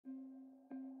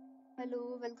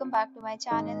Hello, welcome back to my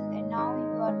channel, and now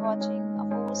you are watching a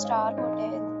 4-star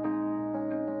hotel.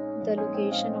 The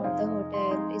location of the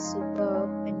hotel is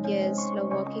superb and guests love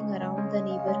walking around the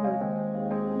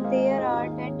neighborhood. There are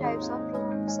 10 types of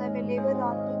rooms available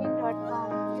on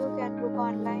booking.com. You can book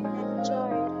online and enjoy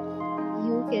it.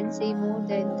 You can see more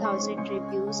than 1,000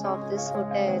 reviews of this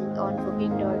hotel on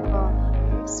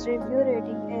booking.com. Its review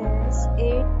rating is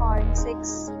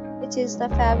 8.6, which is the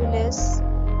fabulous.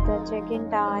 The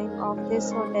check-in time of this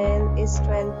hotel is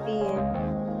 12 p.m.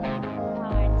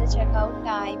 and the checkout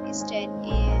time is 10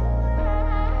 a.m.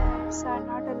 Pets are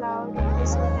not allowed in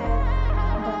this hotel.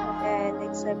 The hotel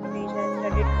accepts major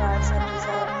credit cards and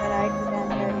reserves the right to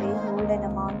temporarily hold an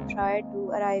amount prior to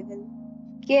arrival.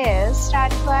 Guests are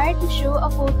required to show a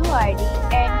photo ID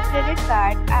and credit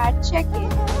card at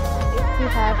check-in. If you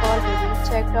have already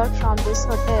checked out from this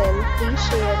hotel, please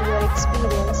share your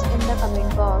experience in the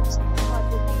comment box.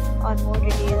 For more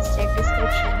details, check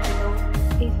description below.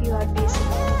 If you are facing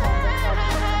any kind of problem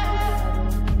booking a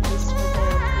room in this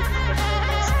hotel,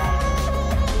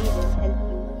 we will help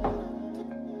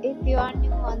you. If you are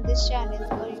new on this channel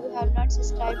or you have not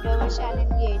subscribed our channel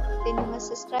yet, then you must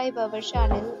subscribe our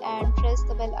channel and press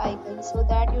the bell icon so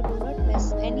that you do not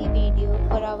miss any video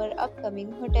for our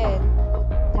upcoming hotel.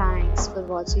 Thanks for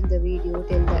watching the video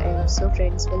till the end. So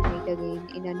friends, will meet again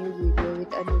in a new video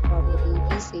with a new property.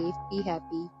 Be safe, be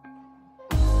happy.